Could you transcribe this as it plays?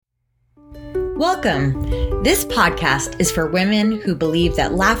Welcome. This podcast is for women who believe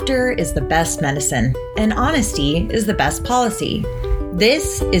that laughter is the best medicine and honesty is the best policy.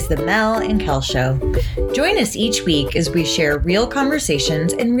 This is the Mel and Kel Show. Join us each week as we share real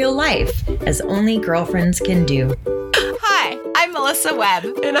conversations in real life, as only girlfriends can do. Hi, I'm Melissa Webb.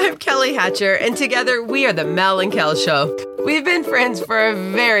 And I'm Kelly Hatcher, and together we are the Mel and Kel Show. We've been friends for a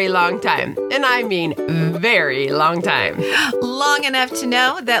very long time, and I mean very long time. Long enough to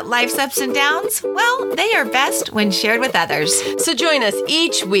know that life's ups and downs, well, they are best when shared with others. So join us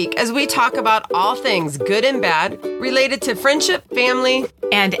each week as we talk about all things good and bad related to friendship, family,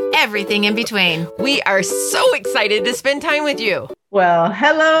 and everything in between. We are so excited to spend time with you. Well,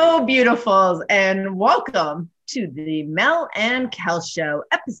 hello, beautifuls, and welcome to the Mel and Kel Show,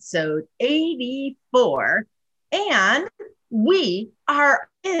 episode 84. And we are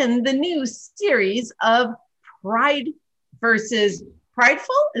in the new series of Pride versus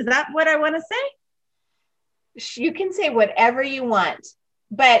Prideful. Is that what I want to say? You can say whatever you want,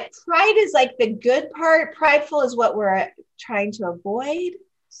 but pride is like the good part. Prideful is what we're trying to avoid.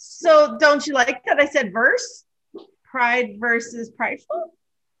 So don't you like that I said verse? Pride versus Prideful?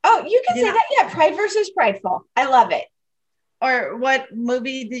 Oh, you can say that. Yeah, Pride versus Prideful. I love it. Or what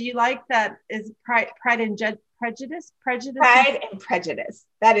movie do you like that is Pride and Prejudice? Pride and Prejudice.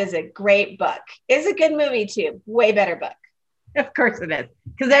 That is a great book. It's a good movie too. Way better book. Of course it is.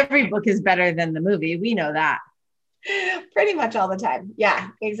 Because every book is better than the movie. We know that. Pretty much all the time. Yeah,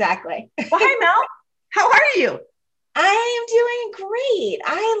 exactly. Well, hi, Mel. How are you? I am doing great.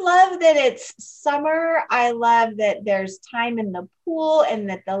 I love that it's summer. I love that there's time in the pool and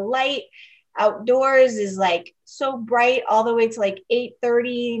that the light outdoors is like so bright all the way to like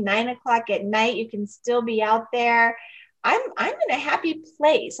 8:30, 9 o'clock at night. You can still be out there. I'm in a happy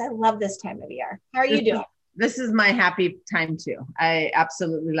place. I love this time of year. How are you doing? This is my happy time too. I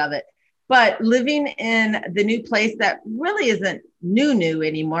absolutely love it. But living in the new place that really isn't new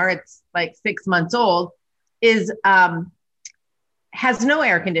anymore, it's like 6 months old, is has no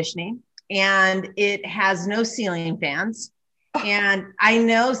air conditioning and it has no ceiling fans. And I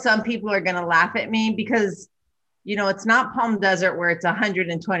know some people are going to laugh at me because, you know, it's not Palm Desert where it's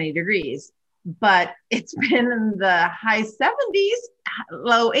 120 degrees, but it's been in the high 70s,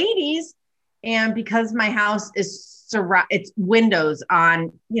 low 80s. And because my house is it's windows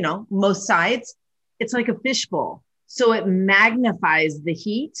on, you know, most sides, it's like a fishbowl. So it magnifies the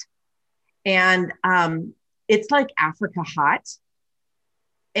heat. And it's like Africa hot.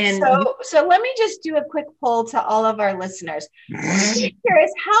 And so let me just do a quick poll to all of our listeners. I'm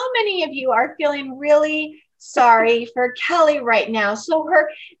curious, how many of you are feeling really sorry for Kelly right now? So her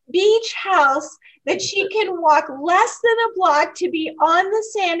beach house that she can walk less than a block to be on the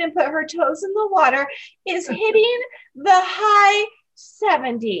sand and put her toes in the water is hitting the high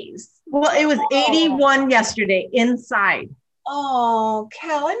 70s. Well, it was 81 yesterday inside. Oh,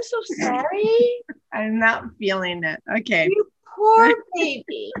 Kel, I'm so sorry. I'm not feeling it. Okay. You poor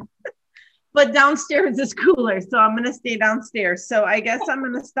baby. But downstairs is cooler, so I'm going to stay downstairs. So I guess I'm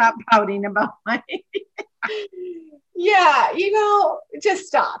going to stop pouting about my... Yeah, you know, just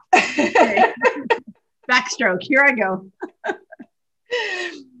stop. Okay. Backstroke. Here I go.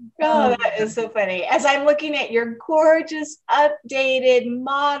 Oh, that is so funny. As I'm looking at your gorgeous, updated,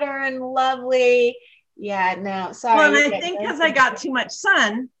 modern, lovely... Yeah, no, sorry. Well, and I think because I got too much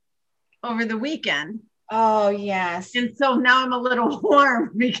sun over the weekend. Oh, yes. And so now I'm a little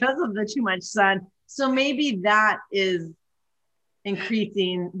warm because of the too much sun. So maybe that is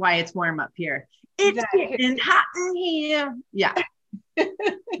increasing why it's warm up here. It's getting hot in here. Yeah.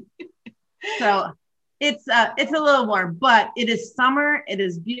 So it's a little warm, but it is summer. It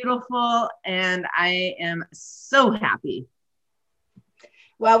is beautiful. And I am so happy.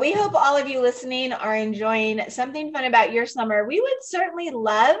 Well, we hope all of you listening are enjoying something fun about your summer. We would certainly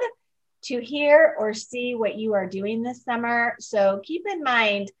love to hear or see what you are doing this summer. So keep in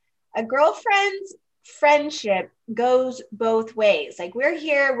mind, a girlfriend's friendship goes both ways. Like we're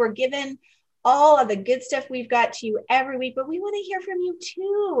here, we're giving all of the good stuff we've got to you every week, but we want to hear from you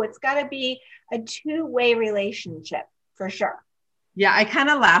too. It's got to be a two-way relationship for sure. Yeah, I kind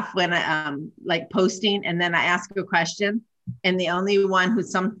of laugh when I like posting and then I ask a question. And the only one who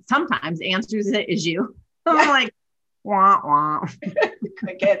sometimes answers it is you. I'm like, wah, wah.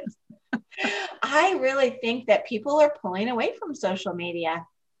 Crickets. I really think that people are pulling away from social media.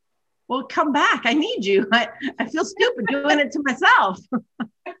 Well, come back. I need you. I feel stupid doing it to myself.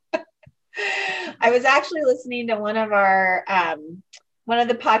 I was actually listening to one of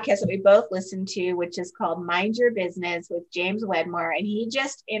the podcasts that we both listen to, which is called Mind Your Business with James Wedmore. And he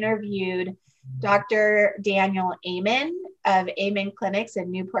just interviewed Dr. Daniel Amen. of Amen Clinics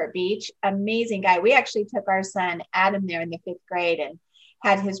in Newport Beach. Amazing guy. We actually took our son Adam there in the 5th grade and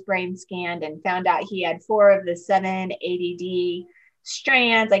had his brain scanned and found out he had 4 of the 7 ADD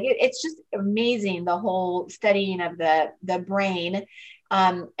strands. Like it's just amazing, the whole studying of the brain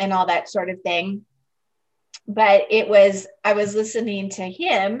and all that sort of thing. But I was listening to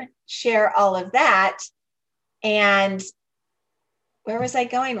him share all of that. And where was I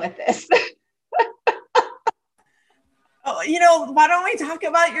going with this? Oh, why don't we talk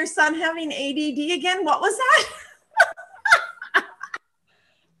about your son having ADD again? What was that?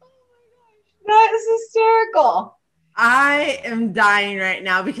 That is hysterical. I am dying right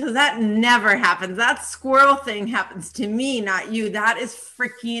now because that never happens. That squirrel thing happens to me, not you. That is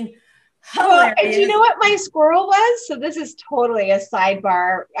freaking hilarious. And do you know what my squirrel was? So this is totally a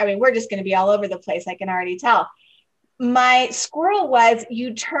sidebar. I mean, we're just going to be all over the place. I can already tell. My squirrel was,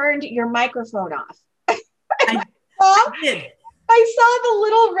 you turned your microphone off. I did. I saw the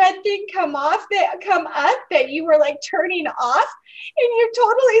little red thing come up that you were like turning off, and you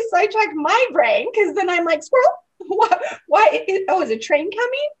totally sidetracked my brain, because then I'm like, squirrel, why? Oh, is a train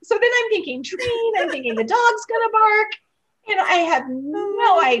coming? So then I'm thinking train, I'm thinking the dog's gonna bark, and I have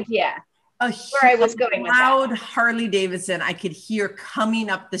no idea where I was going with that. Loud Harley Davidson I could hear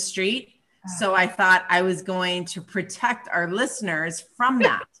coming up the street. So I thought I was going to protect our listeners from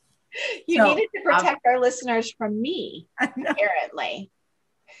that. You needed to protect our listeners from me, apparently.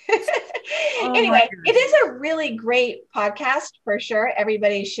 Anyway, it is a really great podcast for sure.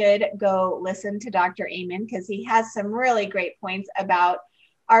 Everybody should go listen to Dr. Amen, because he has some really great points about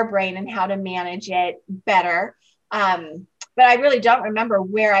our brain and how to manage it better. But I really don't remember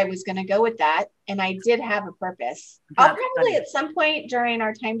where I was going to go with that. And I did have a purpose. I'll probably at some point during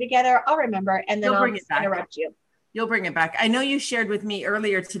our time together, I'll remember, and then I'll interrupt you. You'll bring it back. I know you shared with me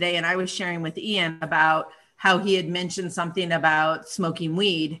earlier today, and I was sharing with Ian about how he had mentioned something about smoking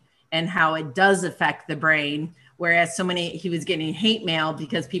weed and how it does affect the brain. Whereas he was getting hate mail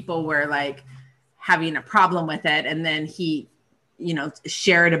because people were like having a problem with it. And then he,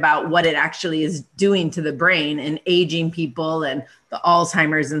 shared about what it actually is doing to the brain and aging people and the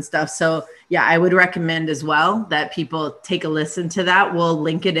Alzheimer's and stuff. So yeah, I would recommend as well that people take a listen to that. We'll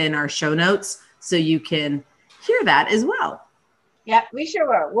link it in our show notes so you can hear that as well. Yeah, we sure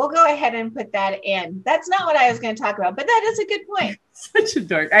will. We'll go ahead and put that in. That's not what I was going to talk about, but that is a good point. Such a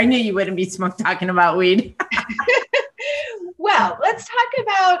dork. I knew you wouldn't be talking about weed. Well, let's talk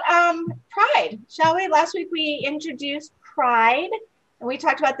about pride, shall we? Last week we introduced pride, and we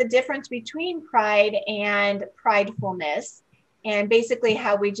talked about the difference between pride and pridefulness, and basically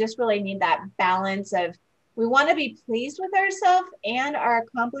how we just really need that balance of, we want to be pleased with ourselves and our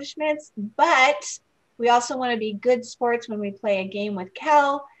accomplishments, but we also want to be good sports when we play a game with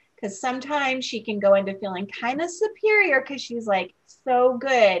Kel, because sometimes she can go into feeling kind of superior because she's like so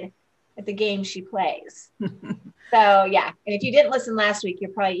good at the game she plays. So yeah, and if you didn't listen last week,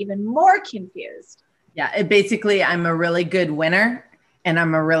 you're probably even more confused. Yeah, basically I'm a really good winner and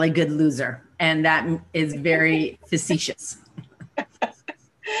I'm a really good loser. And that is very facetious.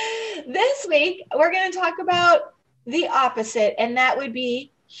 This week, we're going to talk about the opposite, and that would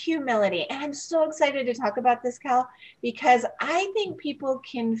be humility. And I'm so excited to talk about this, Cal, because I think people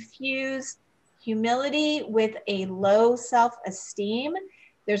confuse humility with a low self-esteem.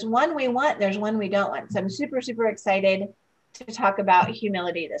 There's one we want, there's one we don't want. So I'm super, super excited to talk about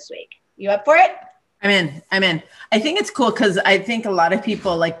humility this week. You up for it? I'm in. I think it's cool because I think a lot of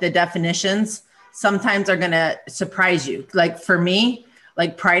people, like, the definitions sometimes are going to surprise you. Like for me,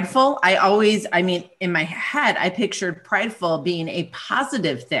 like prideful, in my head, I pictured prideful being a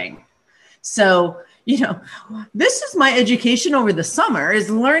positive thing. So, this is my education over the summer, is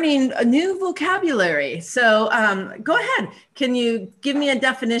learning a new vocabulary. So go ahead. Can you give me a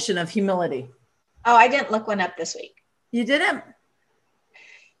definition of humility? Oh, I didn't look one up this week. You didn't?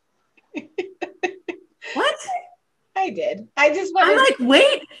 What? I did. I just wanted. I'm like,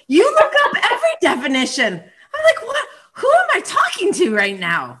 wait, you look up every definition. I'm like, what? Who am I talking to right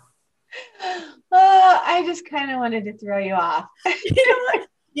now? I just kind of wanted to throw you off.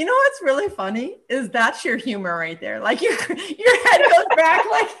 You know what's really funny is that's your humor right there. Like your head goes back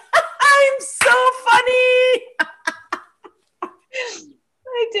like, I'm so funny.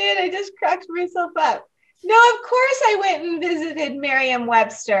 I did. I just cracked myself up. No, of course I went and visited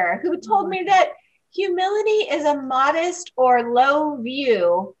Merriam-Webster, who told me that humility is a modest or low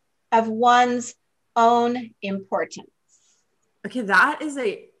view of one's own importance. Okay, that is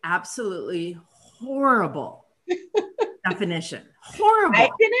a absolutely horrible definition. Horrible. I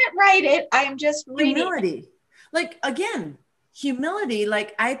didn't write it. I am just reading. Humility. Like, again, humility,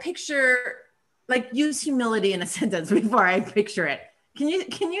 like I picture, like use humility in a sentence before I picture it. Can you say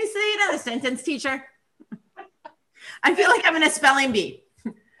it in a sentence, teacher? I feel like I'm in a spelling bee.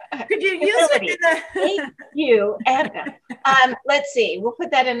 Could you use it in the Thank you, Anna. Let's see. We'll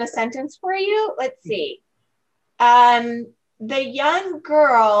put that in a sentence for you. Let's see. The young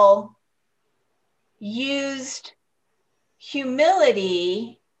girl used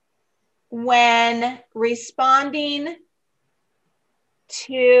humility when responding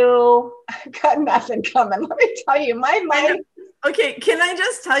to, got nothing coming. Let me tell you, my mind. Okay, can I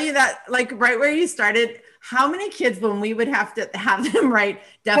just tell you that, like right where you started, how many kids, when we would have to have them write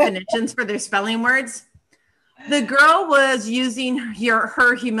definitions for their spelling words, the girl was using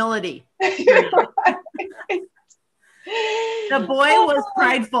her humility. The boy was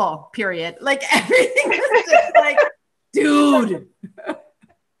prideful, period. Like everything was just like, dude.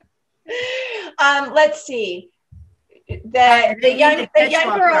 Let's see. The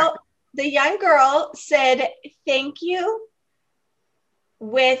young girl said thank you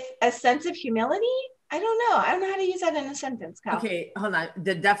with a sense of humility. I don't know how to use that in a sentence, Kyle. Okay, hold on.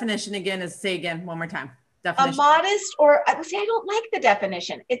 The definition again is, say again one more time. Definition. A modest or, see, I don't like the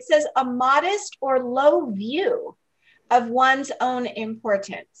definition. It says a modest or low view of one's own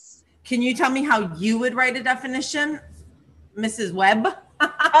importance. Can you tell me how you would write a definition, Mrs. Webb?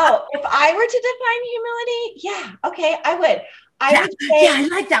 Oh, if I were to define humility, yeah, okay, I would. I would say, yeah, I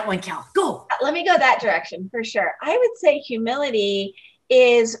like that one, Cal. Go. Let me go that direction for sure. I would say humility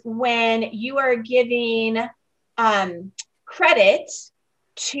is when you are giving credit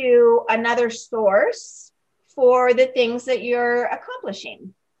to another source for the things that you're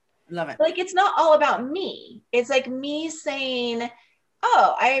accomplishing. Love it. Like, it's not all about me. It's like me saying,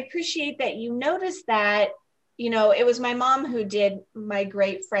 oh, I appreciate that you noticed that, it was my mom who did my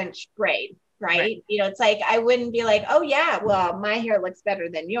great French braid, right? It's like, I wouldn't be like, oh yeah, well, my hair looks better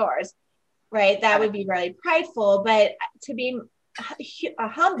than yours, right? That would be really prideful, but to be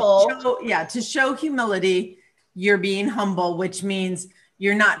humble. To show humility, you're being humble, which means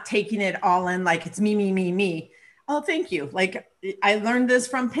you're not taking it all in like it's me, me, me, me. Oh, thank you. Like, I learned this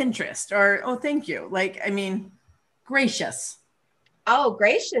from Pinterest, or, oh, thank you. Like, I mean, gracious. Oh,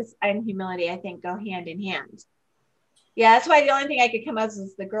 gracious and humility, I think, go hand in hand. Yeah, that's why the only thing I could come up with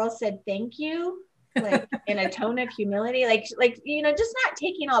is the girl said thank you, like in a tone of humility, like just not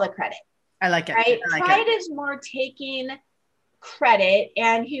taking all the credit. I like it. Right? Like Pride is more taking credit,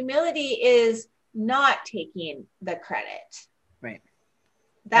 and humility is not taking the credit. Right.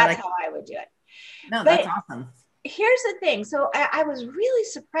 That's how I would do it. No, that's awesome. Here's the thing. So I was really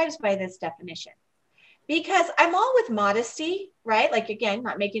surprised by this definition, because I'm all with modesty, right? Like, again,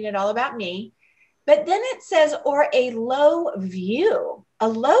 not making it all about me. But then it says, or a low view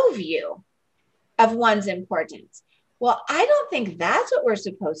of one's importance. Well, I don't think that's what we're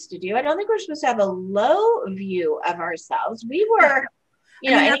supposed to do. I don't think we're supposed to have a low view of ourselves. We were,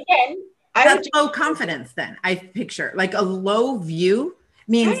 and again, that's low confidence. Then I picture like a low view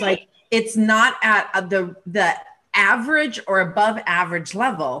means like it's not at the average or above average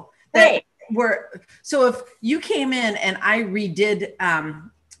level. That so if you came in and I redid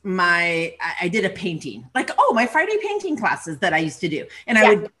I did a painting, like, my Friday painting classes that I used to do. And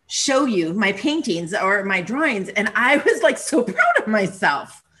I would show you my paintings or my drawings. And I was like, so proud of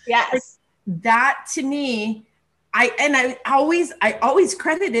myself. Yes. Like, that to me, I always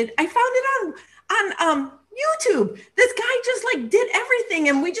credited, I found it on YouTube. This guy just like did everything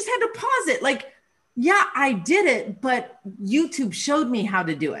and we just had to pause it. Like, yeah, I did it, but YouTube showed me how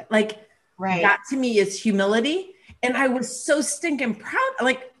to do it. Like, that to me is humility. And I was so stinking proud.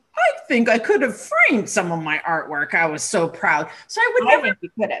 Like, I think I could have framed some of my artwork. I was so proud. So I would never. Think you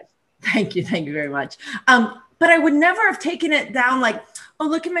could have. Thank you very much. But I would never have taken it down like, oh,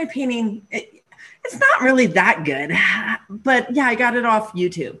 look at my painting. It's not really that good, but yeah, I got it off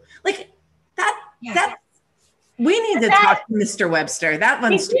YouTube. Like that. We need to talk to Mr. Webster. That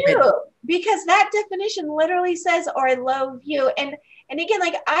one's stupid. Because that definition literally says, or a low view. And again,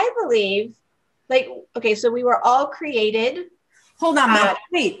 like, I believe, like, okay, so we were all created. Hold on, Mom.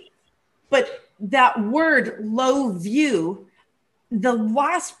 Wait. But that word low view, the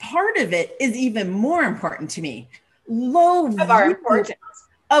last part of it is even more important to me. Low of our importance.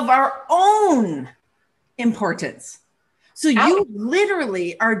 Of our own importance. So you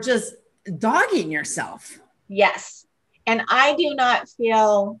literally are just dogging yourself. Yes. And I do not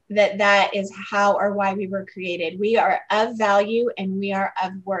feel that is how or why we were created. We are of value and we are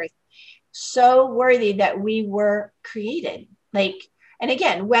of worth. So worthy that we were created. Like, and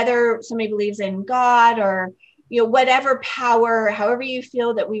again, whether somebody believes in God or, whatever power, however you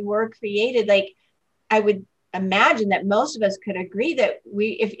feel that we were created, like, I would imagine that most of us could agree that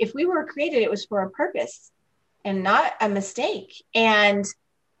if we were created, it was for a purpose and not a mistake. And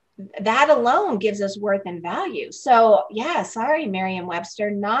that alone gives us worth and value. So yeah, sorry, Merriam-Webster,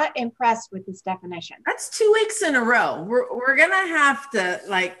 not impressed with this definition. That's 2 weeks in a row. We're going to have to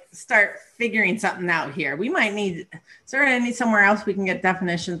like start figuring something out here. We might need, is there any somewhere else we can get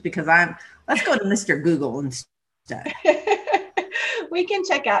definitions? Because let's go to Mr. Google instead. We can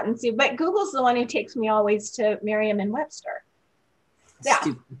check out and see, but Google's the one who takes me always to Merriam and Webster. Yeah,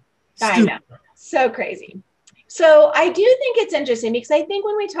 Stupid. I know. So crazy. So I do think it's interesting because I think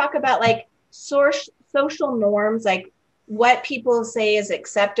when we talk about like social norms, like what people say is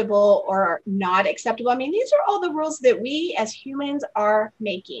acceptable or not acceptable, I mean, these are all the rules that we as humans are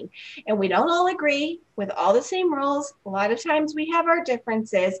making. And we don't all agree with all the same rules. A lot of times we have our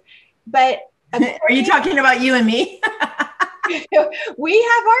differences, but are you talking about you and me? We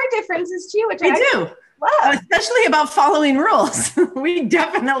have our differences too, which we do. Love. Especially about following rules. We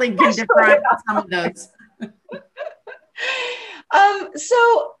definitely can differ on some of those.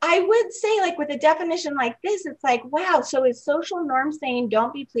 So I would say, like with a definition like this, it's like, wow, so is social norm saying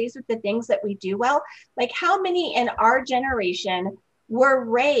don't be pleased with the things that we do well? Like how many in our generation were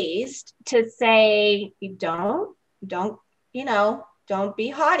raised to say, don't be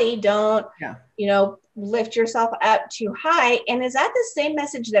haughty, don't, lift yourself up too high. And is that the same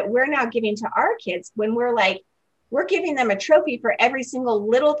message that we're now giving to our kids when we're giving them a trophy for every single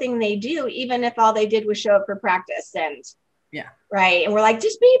little thing they do, even if all they did was show up for practice and right. And we're like,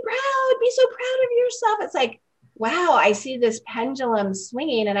 just be proud, be so proud of yourself. It's like, wow, I see this pendulum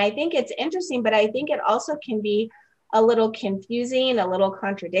swinging. And I think it's interesting, but I think it also can be a little confusing, a little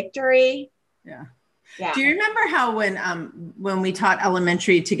contradictory. Yeah. Yeah. Do you remember how when we taught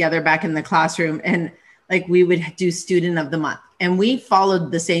elementary together back in the classroom and like we would do student of the month and we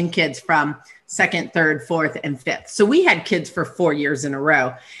followed the same kids from 2nd, 3rd, 4th, and 5th. So we had kids for 4 years in a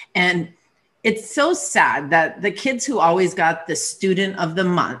row. And it's so sad that the kids who always got the student of the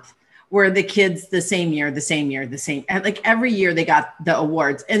month were the kids the same year, like every year they got the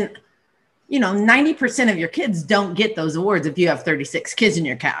awards. And, 90% of your kids don't get those awards if you have 36 kids in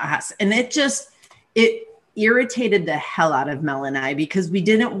your class. And it irritated the hell out of Mel and I because we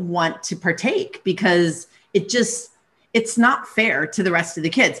didn't want to partake because it's not fair to the rest of the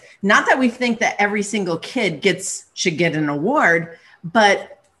kids. Not that we think that every single kid should get an award,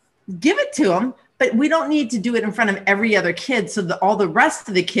 but give it to them. But we don't need to do it in front of every other kid so that all the rest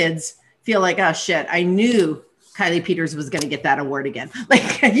of the kids feel like, oh shit, I knew Kylie Peters was going to get that award again.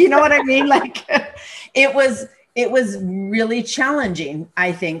 Like, you know what I mean? Like it was really challenging,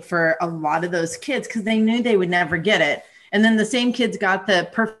 I think, for a lot of those kids because they knew they would never get it. And then the same kids got the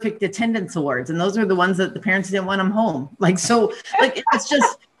perfect attendance awards. And those are the ones that the parents didn't want them home. It's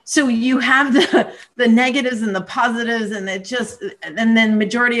just, so you have the negatives and the positives and and then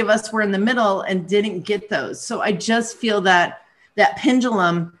majority of us were in the middle and didn't get those. So I just feel that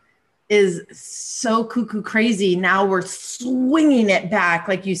pendulum is so cuckoo crazy. Now we're swinging it back.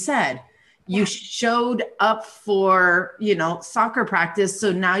 Like you said, you showed up for, soccer practice.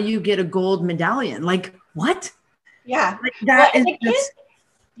 So now you get a gold medallion. Like what? Yeah. Kids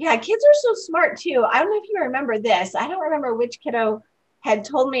are so smart too. I don't know if you remember this. I don't remember which kiddo had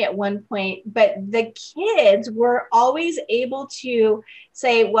told me at one point, but the kids were always able to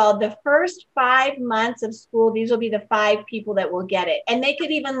say, well, the first 5 months of school, these will be the 5 people that will get it. And they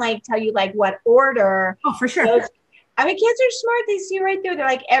could even tell you what order. Oh, for sure. Kids are smart. They see right through. They're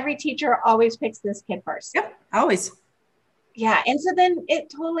like, every teacher always picks this kid first. Yep. Always. Yeah. And so then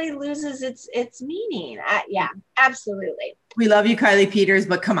it totally loses its meaning. Yeah, absolutely. We love you, Kylie Peters,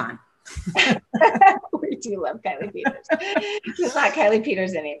 but come on. We do love Kylie Peters. She's not Kylie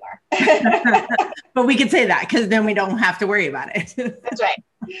Peters anymore. But we can say that because then we don't have to worry about it. That's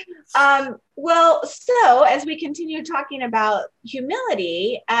right. Well, so as we continue talking about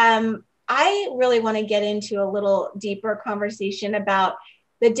humility, I really want to get into a little deeper conversation about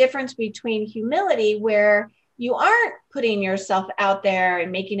the difference between humility, where you aren't putting yourself out there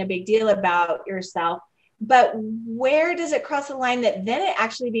and making a big deal about yourself, but where does it cross the line that then it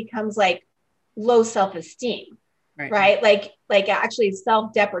actually becomes low self-esteem, right? Like actually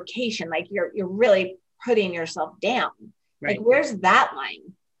self-deprecation, like you're really putting yourself down. Right. Like where's that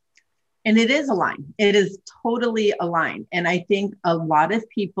line? And it is a line. It is totally a line. And I think a lot of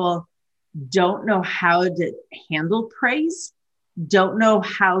people don't know how to handle praise, don't know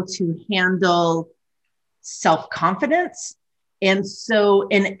how to handle self-confidence. And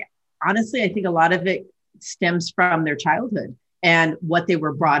honestly, I think a lot of it stems from their childhood and what they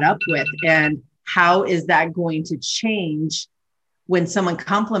were brought up with. And how is that going to change when someone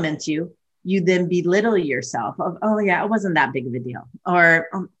compliments you you then belittle yourself of, oh yeah, it wasn't that big of a deal,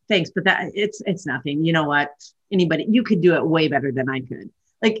 or thanks, but it's nothing. You know what? Anybody, you could do it way better than I could.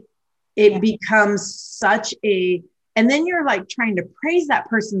 Like it becomes such and then you're like trying to praise that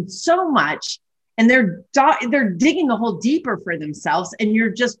person so much, and they're digging the hole deeper for themselves, and you're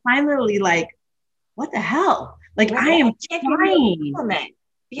just finally like, what the hell? Like I am trying.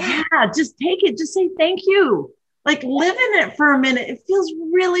 Yeah, just take it. Just say thank you. Like live in it for a minute. It feels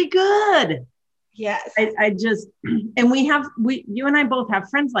really good. Yes. I just, and you and I both have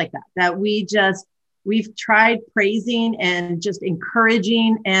friends like that we've tried praising and just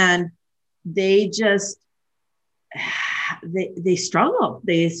encouraging, and they just, they struggle.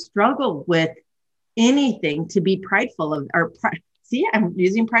 They struggle with anything to be prideful of, see, I'm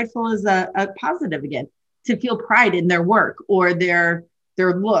using prideful as a positive again, to feel pride in their work or their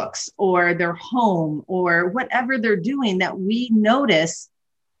looks or their home or whatever they're doing that we notice,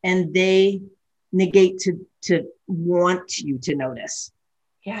 and they negate to want you to notice.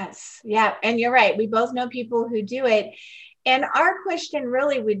 Yes. Yeah. And you're right. We both know people who do it. And our question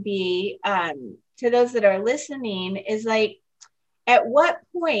really would be to those that are listening is like, at what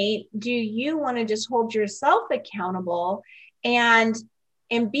point do you want to just hold yourself accountable and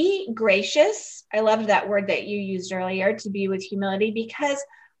be gracious? I loved that word that you used earlier, to be with humility, because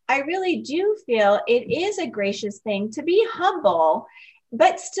I really do feel it is a gracious thing to be humble,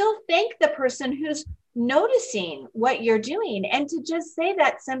 but still thank the person who's noticing what you're doing, and to just say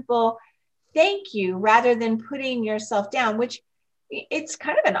that simple thank you rather than putting yourself down, which it's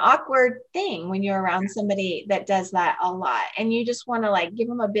kind of an awkward thing when you're around somebody that does that a lot, and you just want to like give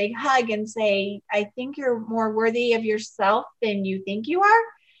them a big hug and say, I think you're more worthy of yourself than you think you are.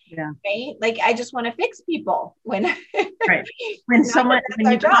 Yeah. Right. Like I just want to fix people when right. When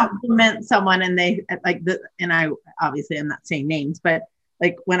you compliment someone and they like and I obviously I'm not saying names, but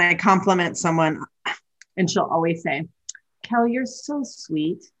like when I compliment someone, and she'll always say, Kel, you're so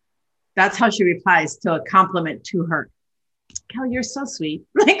sweet. That's how she replies to a compliment to her. Kel, you're so sweet.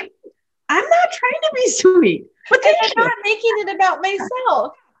 Like, I'm not trying to be sweet, but I'm not making it about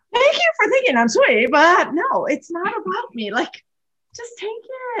myself. Thank you for thinking I'm sweet, but no, it's not about me. Like, just take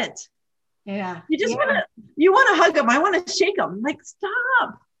it. Yeah. You just want to hug them. I want to shake them. Like,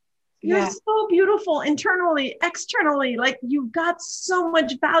 stop. You're so beautiful internally, externally. Like, you've got so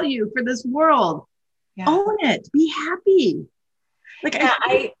much value for this world. Yeah. Own it. Be happy. Like, go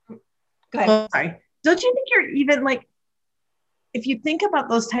ahead. Oh, sorry. Don't you think you're even like, if you think about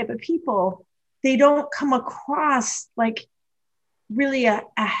those type of people, they don't come across like really a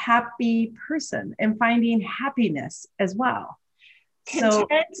happy person and finding happiness as well.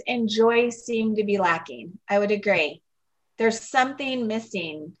 Content and joy seem to be lacking. I would agree. There's something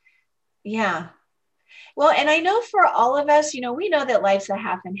missing. Yeah. Well, and I know for all of us, we know that life's a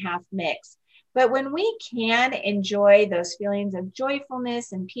half and half mix, but when we can enjoy those feelings of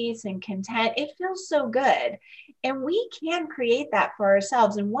joyfulness and peace and content, it feels so good. And we can create that for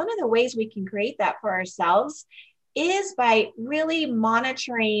ourselves. And one of the ways we can create that for ourselves is by really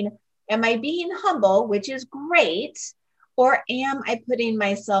monitoring, am I being humble, which is great, or am I putting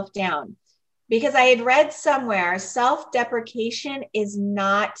myself down? Because I had read somewhere, self-deprecation is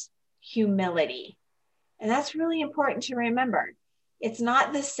not humility. And that's really important to remember. It's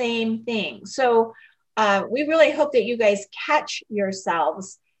not the same thing. So we really hope that you guys catch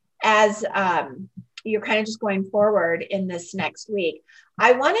yourselves as you're kind of just going forward in this next week.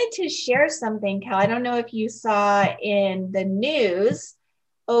 I wanted to share something, Cal. I don't know if you saw in the news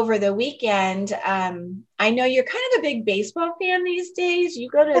over the weekend. I know you're kind of a big baseball fan these days. You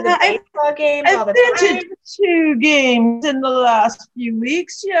go to the baseball games all the time. I've been to 2 games in the last few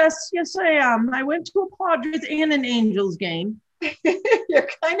weeks. Yes, I am. I went to a Padres and an Angels game. You're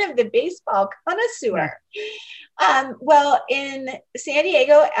kind of the baseball connoisseur. Well, in San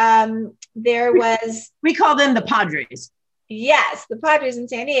Diego, there was... We call them the Padres. Yes, the Padres in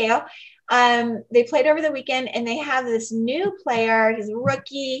San Diego. They played over the weekend, and they have this new player. He's a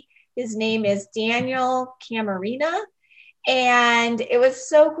rookie. His name is Daniel Camarena. And it was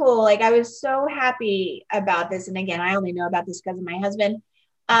so cool. Like, I was so happy about this. And again, I only know about this because of my husband.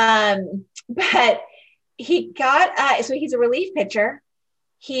 But he got, so he's a relief pitcher.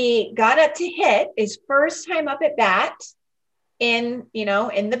 He got up to hit his first time up at bat in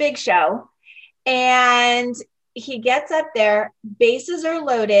the big show. And he gets up there, bases are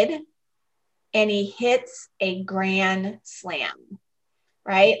loaded, and he hits a grand slam,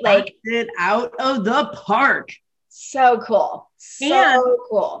 right? Like it out of the park. So cool.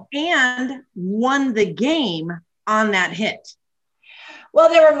 Cool. And won the game on that hit. Well,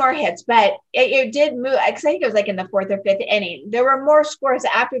 there were more hits, but it did move. I think it was like in the fourth or fifth inning. There were more scores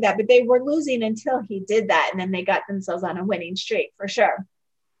after that, but they were losing until he did that. And then they got themselves on a winning streak for sure.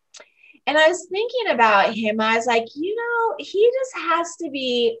 And I was thinking about him. I was like, he just has to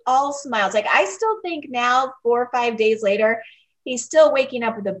be all smiles. Like, I still think now, 4 or 5 days later, he's still waking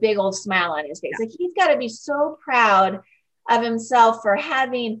up with a big old smile on his face. Like, he's got to be so proud of himself for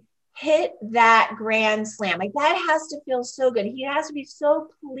having hit that grand slam. Like, that has to feel so good. He has to be so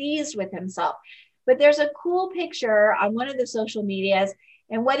pleased with himself. But there's a cool picture on one of the social medias,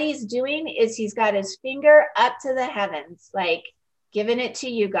 and what he's doing is he's got his finger up to the heavens, like, giving it to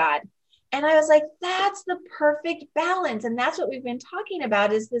you, God. And I was like, that's the perfect balance. And that's what we've been talking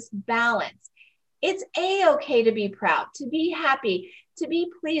about, is this balance. It's okay to be proud, to be happy, to be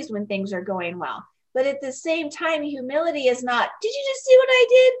pleased when things are going well. But at the same time, humility is not, did you just see what I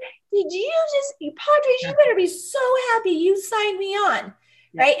did? Did you just, Padres, you better be so happy you signed me on,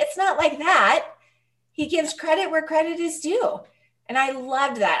 right? It's not like that. He gives credit where credit is due. And I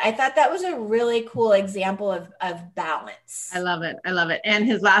loved that. I thought that was a really cool example of balance. I love it. I love it. And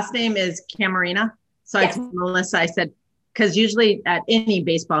his last name is Camarena. So Yes. I told Melissa, I said, because usually at any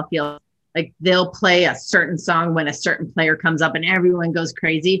baseball field, like, they'll play a certain song when a certain player comes up and everyone goes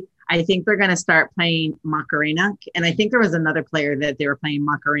crazy. I think they're going to start playing Macarena. And I think there was another player that they were playing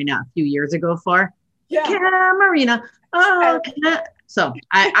Macarena a few years ago for. Yeah. Camarena. Oh, so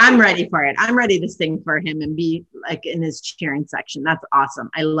I'm ready for it. I'm ready to sing for him and be like in his cheering section. That's awesome.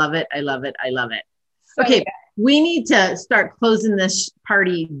 I love it. I love it. I love it. Okay. good. We need to start closing this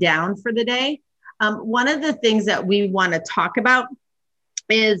party down for the day. One of the things that we want to talk about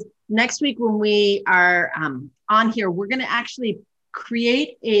is next week when we are on here, we're going to actually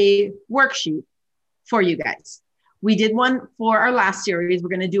create a worksheet for you guys. We did one for our last series. We're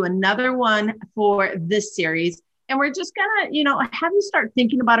going to do another one for this series. And we're just going to, have you start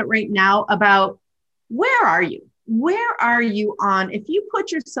thinking about it right now about where are you? Where are you on, if you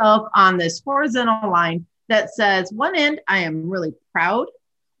put yourself on this horizontal line that says one end, I am really proud.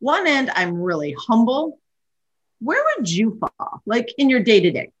 One end, I'm really humble. Where would you fall? Like in your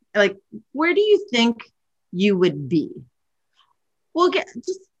day-to-day, like, where do you think you would be?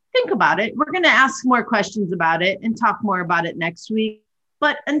 Just think about it. We're going to ask more questions about it and talk more about it next week.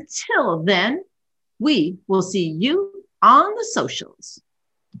 But until then, we will see you on the socials.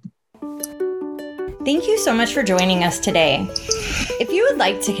 Thank you so much for joining us today. If you would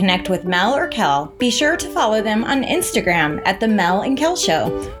like to connect with Mel or Kel, be sure to follow them on Instagram at The Mel and Kel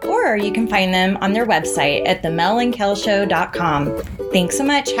Show, or you can find them on their website at themelandkelshow.com. Thanks so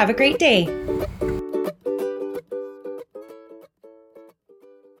much. Have a great day.